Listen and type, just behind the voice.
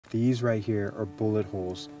These right here are bullet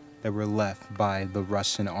holes that were left by the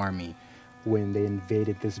Russian army when they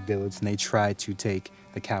invaded this village and they tried to take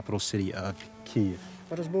the capital city of Kyiv.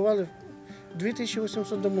 Розбивали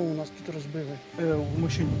 2800 домов у нас тут розбили в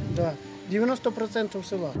Мощуні. Да. 90%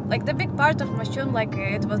 села. Like the big part of Moshchun, like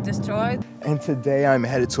it was destroyed. And today I'm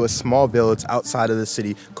headed to a small village outside of the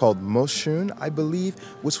city called Moshchun, I believe,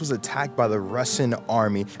 which was attacked by the Russian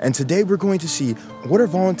army. And today we're going to see what are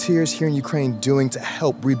volunteers here in Ukraine doing to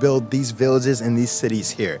help rebuild these villages and these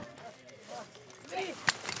cities here.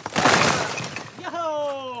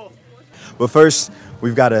 But first,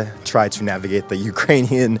 we've got to try to navigate the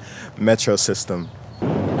Ukrainian metro system.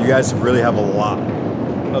 You guys really have a lot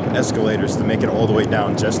of escalators to make it all the way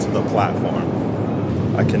down just to the platform.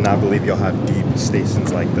 I cannot believe y'all have deep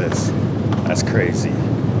stations like this. That's crazy.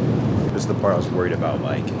 This is the part I was worried about,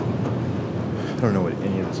 like, I don't know what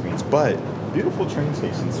any of this means, but beautiful train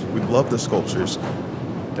stations. We love the sculptures,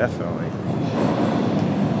 definitely.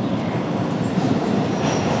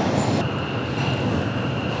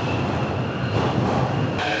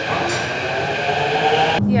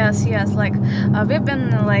 Yes, like we've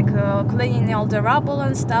been like cleaning all the rubble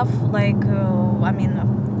and stuff, like I mean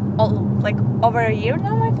like over a year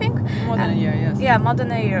now, I think. More than a year, yes. Yeah, more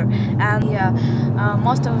than a year. And yeah,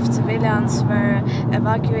 most of civilians were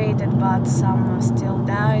evacuated, but some still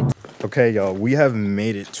died. Okay, y'all, we have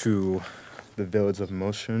made it to the village of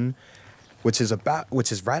Moshchun, which is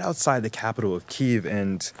right outside the capital of Kyiv,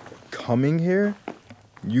 and coming here,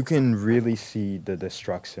 you can really see the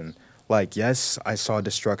destruction. Like, yes, I saw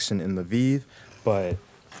destruction in Lviv, but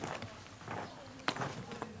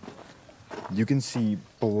you can see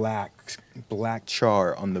black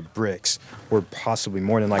char on the bricks where possibly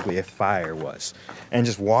more than likely a fire was. And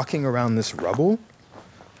just walking around this rubble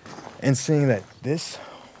and seeing that this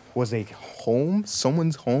was a home,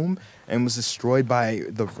 someone's home, and was destroyed by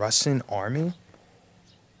the Russian army.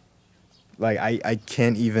 Like, I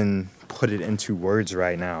can't even put it into words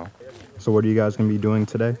right now. So what are you guys gonna be doing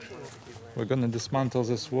today? We're gonna dismantle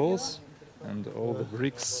these walls and all the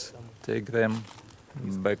bricks, take them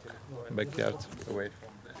backyard away.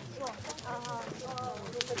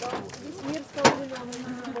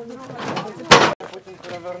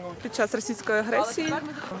 Під час російської агресії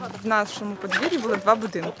в нашому подвір'ї були два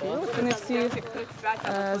будинки. От вони всі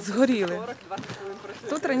згоріли.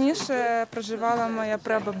 Тут раніше проживала моя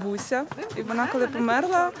прабабуся, і вона, коли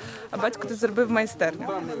померла, батько тут зробив майстерню.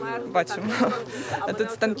 Бачимо.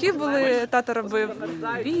 Тут станки були, тато робив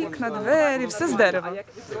вікна, двері, все з дерева.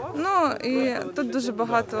 Ну, і тут дуже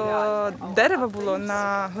багато дерева було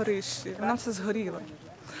на горищі, воно все згоріло.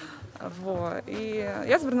 І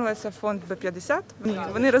я звернулася в фонд Б-50,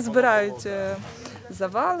 вони розбирають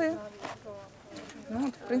завали. Ну,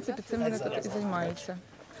 в принципі, цим вони тут і займаються.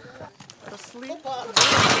 Росли.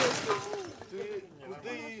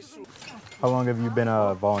 How long have you been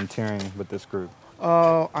volunteering with this group?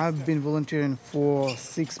 I've been volunteering for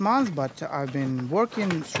 6 months, but I've been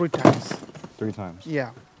working 3 times. 3 times? Yeah,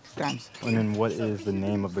 times. And then what is the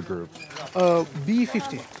name of the group?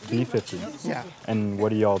 B50. B50? Yeah. And what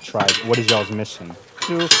do y'all try? What is y'all's mission?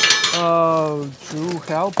 To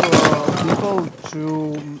help people to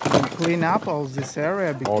clean up all this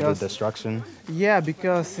area because All the destruction? Yeah,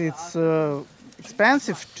 because it's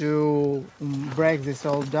expensive to break this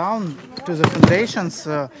all down to the foundations,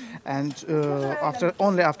 and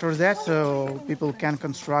only after that people can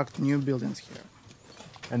construct new buildings here.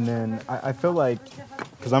 And then I feel like,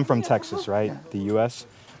 because I'm from Texas, right, the U.S.,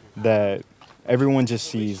 that everyone just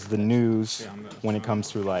sees the news when it comes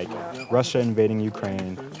to like Russia invading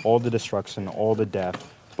Ukraine, all the destruction, all the death,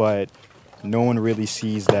 but no one really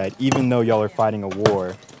sees that even though y'all are fighting a war,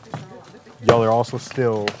 y'all are also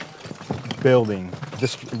still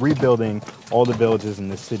rebuilding all the villages and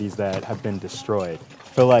the cities that have been destroyed. I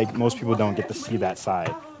feel like most people don't get to see that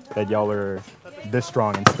side, that y'all are this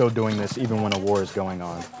strong and still doing this even when a war is going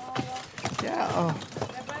on. Yeah,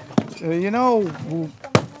 you know,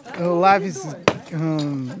 life is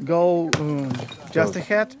goes just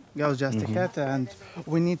ahead, and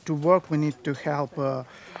we need to work, we need to help.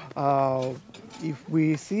 If we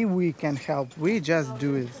see we can help, we just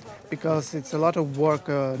do it, because it's a lot of work,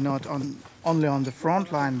 not only on the front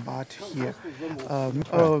line, but here.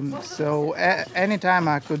 So anytime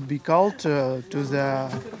I could be called to the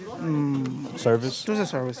Service? To the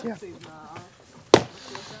service, yeah.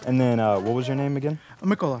 And then what was your name again?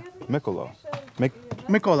 Mykola. Mykola.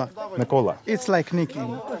 Mykola. Mykola. It's like Nick in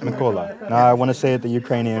Mykola. Now I want to say it the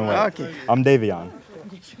Ukrainian way. Okay. I'm Davion.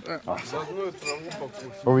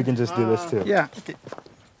 Or we can just do this too. Yeah, okay.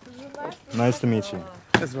 Nice to meet you.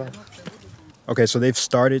 As well. Okay, so they've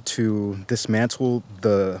started to dismantle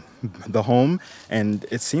the home, and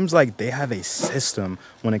it seems like they have a system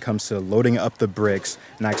when it comes to loading up the bricks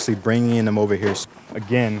and actually bringing them over here.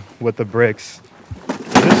 Again, with the bricks.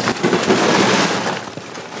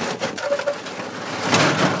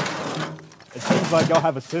 It seems like y'all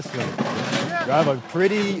have a system. Yeah. You have a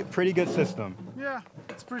pretty good system. Yeah,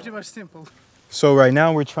 it's pretty much simple. So right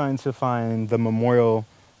now we're trying to find the memorial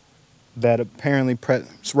that apparently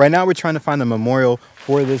right now we're trying to find the memorial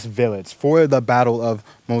for this village, for the Battle of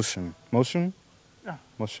Moshchun. Moshchun? Yeah.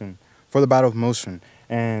 Moshchun. For the Battle of Moshchun.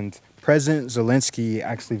 And President Zelensky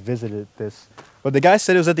actually visited this. But the guy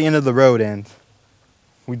said it was at the end of the road, and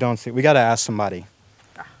we don't see. We got to ask somebody.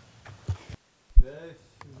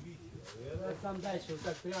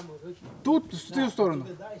 Тут, в цю сторону.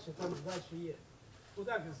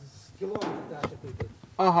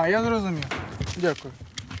 Ага, я зрозумів. Дякую.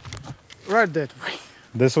 Right that way.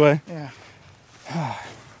 This way? Yeah.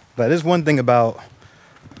 That is one thing about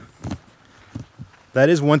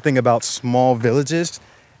small villages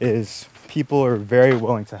is people are very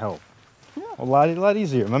willing to help. Yeah. A lot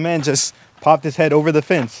easier. My man just popped his head over the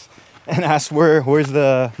fence and asked where's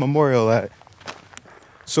the memorial at.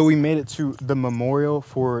 So we made it to the memorial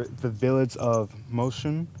for the village of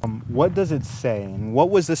Moshchun. What does it say, and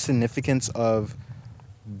what was the significance of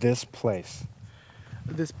this place?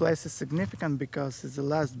 This place is significant because it's the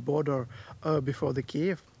last border before the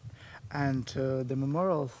Kiev, and the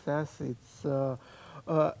memorial says it's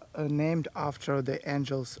named after the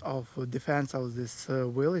angels of defense of this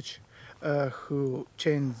village, who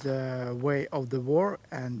changed the way of the war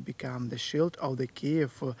and become the shield of the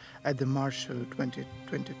Kiev at the March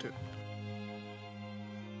 2022.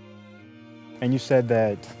 And you said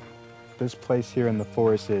that this place here in the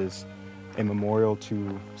forest is a memorial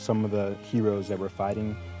to some of the heroes that were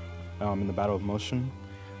fighting in the Battle of Moshchun.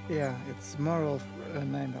 Yeah, it's memorial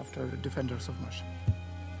named after the defenders of Moshchun.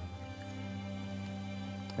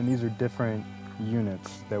 And these are different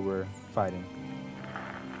units that were fighting.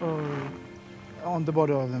 On the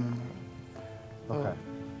border of the memorial. Okay.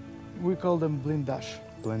 We call them blindash.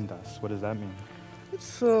 Blindas, what does that mean?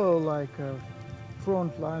 It's like a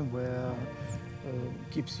front line where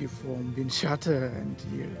keeps you from being shot and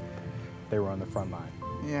you... They were on the front line.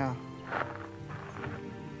 Yeah.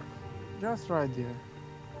 Just right there.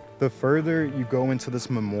 The further you go into this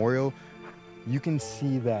memorial, you can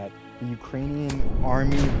see that the Ukrainian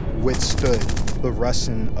army withstood the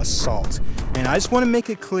Russian assault. And I just want to make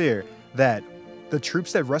it clear that the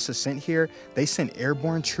troops that Russia sent here, they sent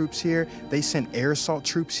airborne troops here, they sent air assault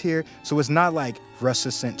troops here. So it's not like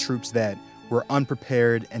Russia sent troops that were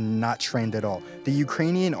unprepared and not trained at all. The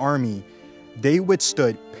Ukrainian army, they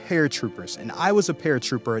withstood paratroopers. And I was a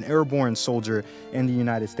paratrooper, an airborne soldier in the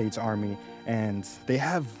United States Army, and they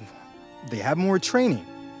have more training.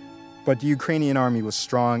 But the Ukrainian army was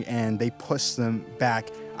strong and they pushed them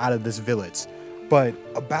back out of this village. But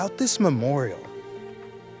about this memorial,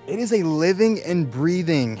 it is a living and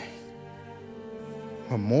breathing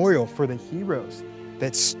memorial for the heroes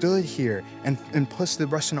that stood here and pushed the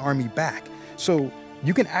Russian army back. So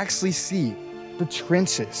you can actually see the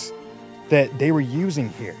trenches that they were using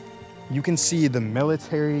here. You can see the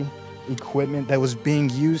military equipment that was being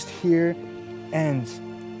used here. And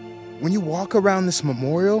when you walk around this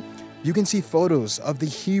memorial, you can see photos of the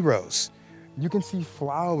heroes. You can see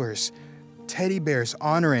flowers, teddy bears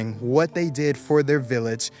honoring what they did for their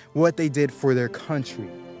village, what they did for their country.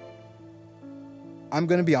 I'm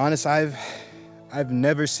gonna be honest, I've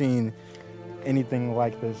never seen anything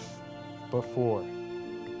like this before.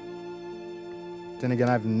 Then again,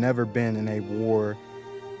 I've never been in a war.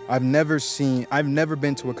 I've never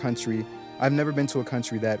been to a country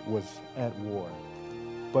that was at war.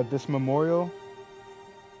 But this memorial,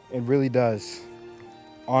 it really does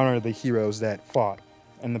honor the heroes that fought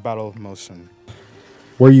in the Battle of Moshchun.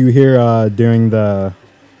 Were you here during the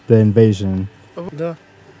invasion? Да.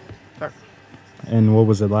 Так. And what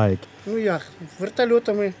was it like? Ну як,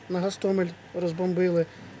 вертольотами на Гостомель розбомбили.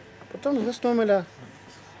 Потім з Гостомеля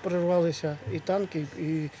прорвалися і танки,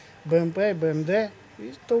 і БМП, і БМД, і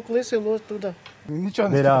товкли село туди. Нічого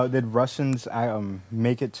не сказав. Did Russians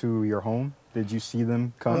make it to your home? Did you see them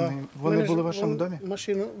come? Вони були в вашому домі?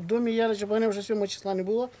 Машину. В домі я лише, мене вже 7 числа не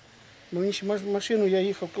було. Бо мені ще машину, я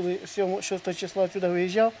їхав, коли 6 числа сюди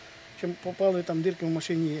виїжджав, чим попали, там дірки в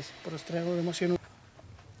машині є. Прострелили машину.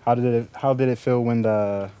 How did it feel when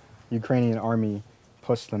the Ukrainian army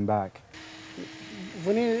pushed them back?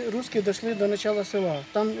 Вони, русські, дійшли до начала села.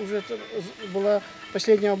 Там вже була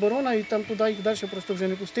остання оборона, і там туди їх далі просто вже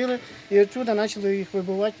не пустили. І відсюди почали їх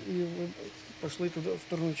вибивати і пішли туди, в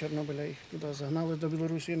сторону Чорнобиля. Їх туди загнали до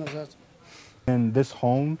Білорусі назад. And this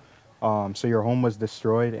home, so your home was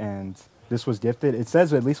destroyed and this was gifted. It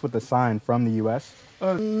says, at least with the sign, from the U.S.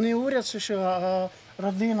 Не уряд США, а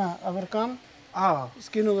родина Аверкан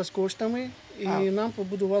скинулась коштами і нам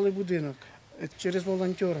побудували будинок через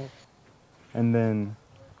волонтерів. And then,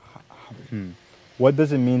 what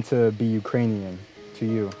does it mean to be Ukrainian to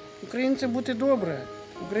you? Українці бути добре.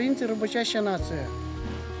 Українці роботяща нація.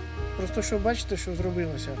 Просто що бачите, що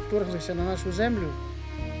зробилося? Вторглися на нашу землю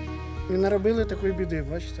і наробили такої біди,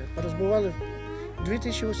 бачите? Розбивали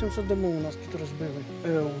 2800 домов у нас тут розбили.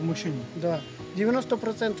 В Moshchun. Да.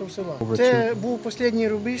 90% села. Це був останній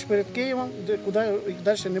рубіж перед Києвом, куди їх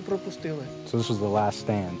далі не пропустили. So this was the last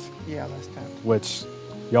stand, Yeah, last time. which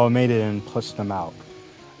y'all made it and pushed them out.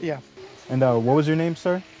 Yeah. And what was your name,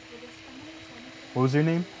 sir? What was your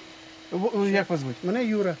name? Як вас звуть? Мене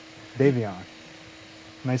Юра. Davion.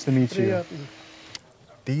 Nice to meet you. Приятно.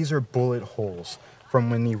 These are bullet holes from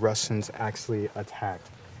when the Russians actually attacked.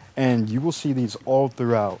 And you will see these all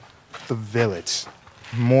throughout the village.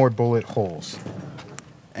 More bullet holes.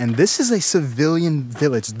 And this is a civilian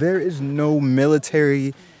village. There is no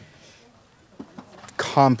military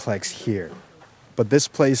complex here. But this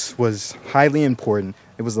place was highly important.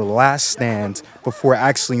 It was the last stand before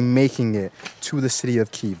actually making it to the city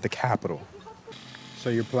of Kyiv, the capital. So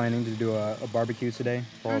you're planning to do a barbecue today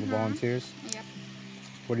for all the volunteers? Yep.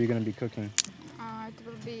 What are you going to be cooking? It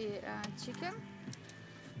will be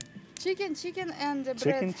chicken and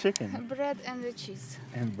Chicken. bread and cheese,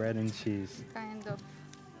 And bread and cheese. kind of.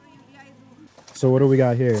 So what do we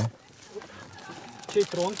got here?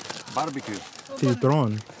 Barbecue.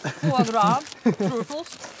 Citron. Foie gras, truffles.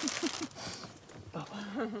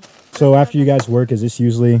 So after you guys work, is this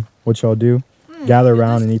usually what y'all do? Gather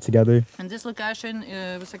around and eat together? And this location,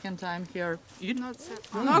 the second time here. Not so.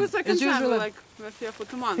 No, the second It's time, usually- like, we're here for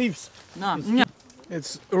 2 months. Heaps. No, no.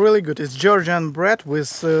 It's really good. It's Georgian bread with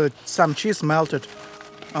some cheese melted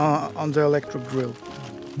on the electric grill.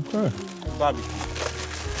 Okay.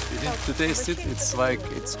 You need to taste it.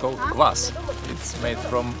 It's called kvass. It's made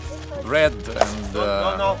from bread and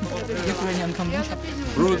Ukrainian kombucha.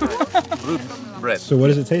 brewed bread. So what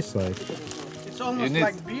does it taste like? It's almost need-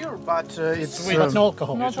 like beer, but it's Sweet. No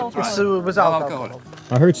alcohol. Not alcohol. it's without No alcohol. alcohol.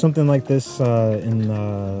 I heard something like this in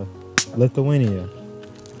Lithuania.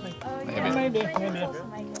 Maybe.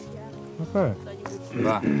 Okay.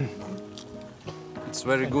 Да. It's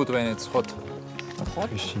very good when it's hot.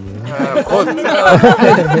 Appreciate it. Hot.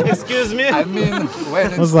 Excuse me. I mean, when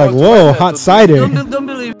it's I was like, hot whoa, weather hot to cider. Don't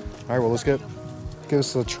believe. All right, well, let's give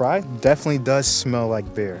this a try. Definitely does smell like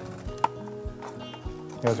beer.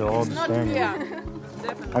 You guys are all just staring at me.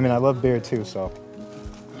 Yeah. I mean, I love beer too, so.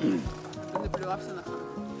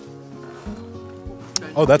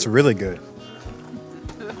 Oh, that's really good.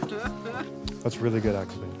 That's really good,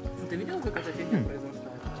 actually.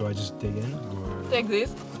 Do I just dig in? Or... Take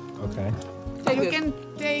this. Okay. Take You this. can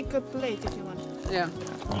take a plate if you want. Yeah.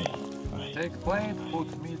 take plate, put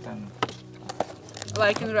meat and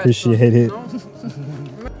Like in restaurant. Appreciate it. No?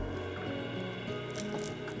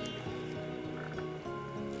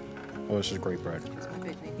 Oh, this is great bread.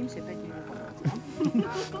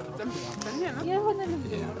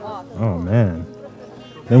 Oh, man.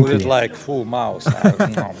 Thank put it you. like full mouse.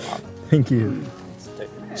 Thank you.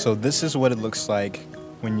 So this is what it looks like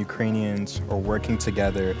when Ukrainians are working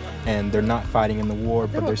together and they're not fighting in the war,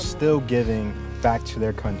 but they're still giving back to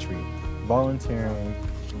their country, volunteering,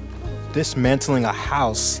 dismantling a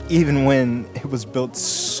house even when it was built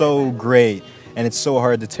so great and it's so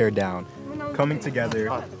hard to tear down, coming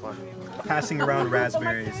together, passing around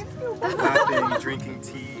raspberries, laughing, drinking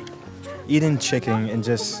tea, eating chicken, and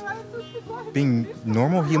just being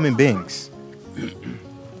normal human beings.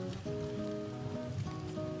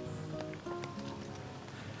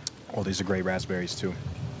 Oh, these are great raspberries too.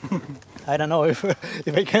 I don't know if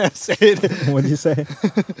I can say it. What did you say?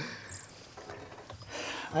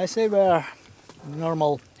 I say we're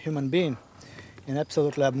normal human being in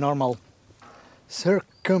absolutely abnormal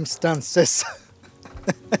circumstances.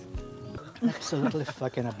 Absolutely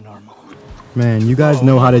fucking abnormal. Man, you guys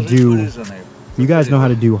know how to do. You guys know how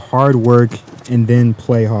to do hard work and then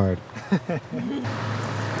play hard.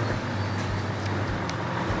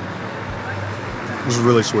 This is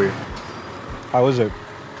really sweet. How is it?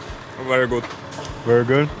 Very good. Very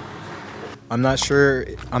good. I'm not sure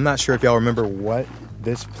if y'all remember what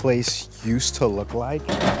this place used to look like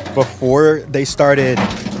before they started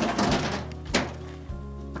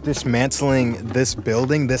dismantling this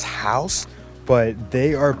building, this house, but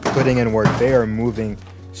they are putting in work. They are moving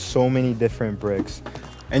so many different bricks.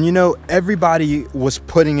 And you know, everybody was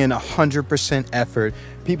putting in 100% effort.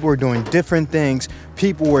 People were doing different things.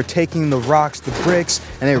 People were taking the rocks, the bricks,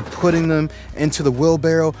 and they were putting them into the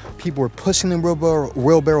wheelbarrow. People were pushing the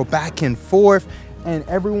wheelbarrow back and forth, and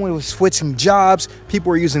everyone was switching jobs.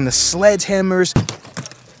 People were using the sledgehammers.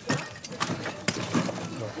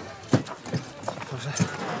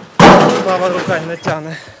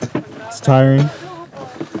 It's tiring.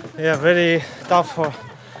 Yeah, very tough for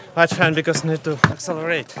right hand because need to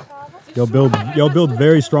accelerate. You'll build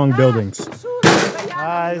very strong buildings.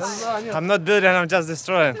 I'm not building, I'm just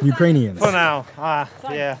destroying. Ukrainians. For now,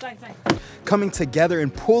 yeah. Coming together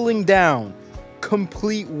and pulling down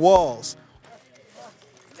complete walls.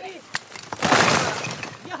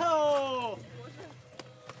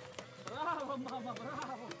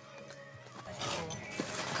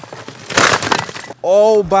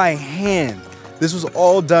 All by hand. This was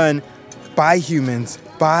all done by humans,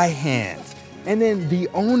 by hand. And then the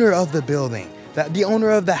owner of the building, the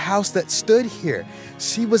owner of the house that stood here,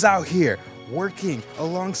 she was out here working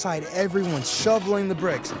alongside everyone, shoveling the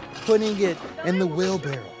bricks, putting it in the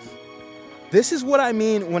wheelbarrows. This is what I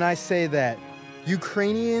mean when I say that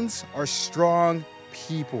Ukrainians are strong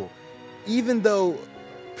people. Even though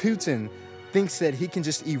Putin thinks that he can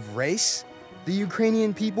just erase the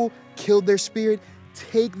Ukrainian people, kill their spirit,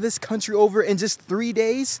 take this country over in just 3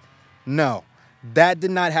 days? No, that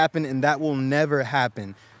did not happen, and that will never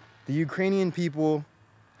happen. The Ukrainian people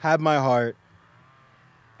have my heart,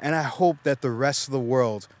 and I hope that the rest of the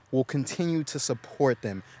world will continue to support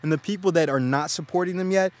them. And the people that are not supporting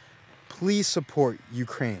them yet, please support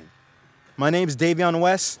Ukraine. My name's Davion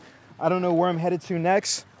West. I don't know where I'm headed to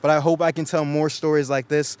next, but I hope I can tell more stories like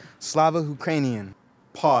this. Slava Ukrainian.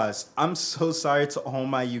 Pause. I'm so sorry to all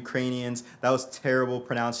my Ukrainians. That was terrible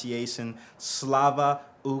pronunciation. Slava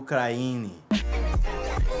Ukraini.